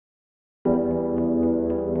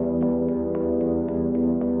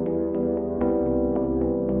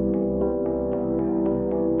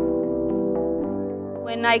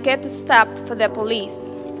when I get stopped for the police,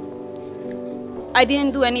 I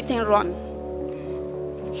didn't do anything wrong.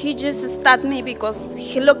 He just stopped me because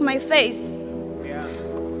he looked my face. Yeah.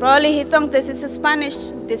 Probably he thought this is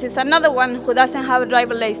Spanish, this is another one who doesn't have a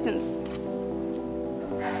driver's license.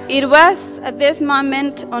 It was at this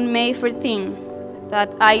moment on May 14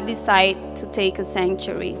 that I decided to take a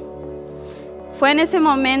sanctuary. Fue en ese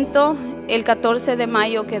momento, el 14 de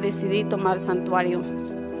mayo, que decidí tomar santuario.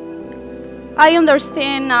 I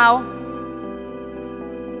understand now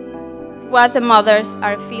what the mothers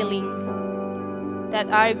are feeling that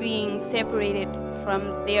are being separated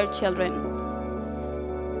from their children.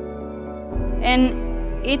 And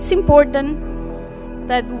it's important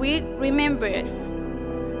that we remember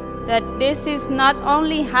that this is not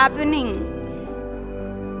only happening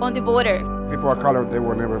on the border. People of color, they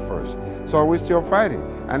were never first. So we're still fighting.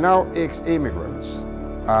 And now ex-immigrants,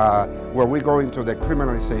 where we go into the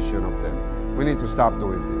criminalization of them. We need to stop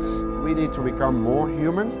doing this. We need to become more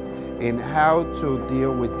human in how to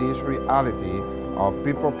deal with this reality of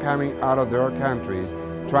people coming out of their countries,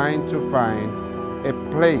 trying to find a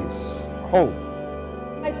place, hope.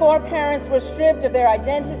 My foreparents were stripped of their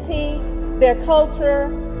identity, their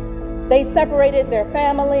culture. They separated their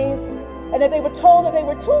families, and that they were told that they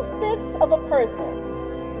were 2/5 of a person.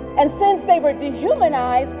 And since they were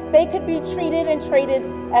dehumanized, they could be treated and traded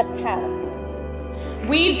as cattle.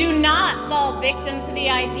 We do not fall victim to the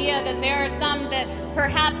idea that there are some that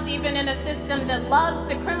perhaps even in a system that loves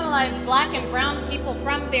to criminalize black and brown people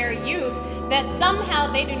from their youth, that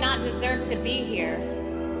somehow they do not deserve to be here.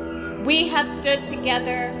 We have stood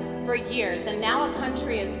together for years, and now a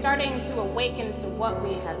country is starting to awaken to what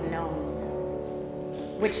we have known,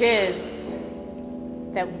 which is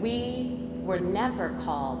that we were never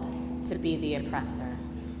called to be the oppressor.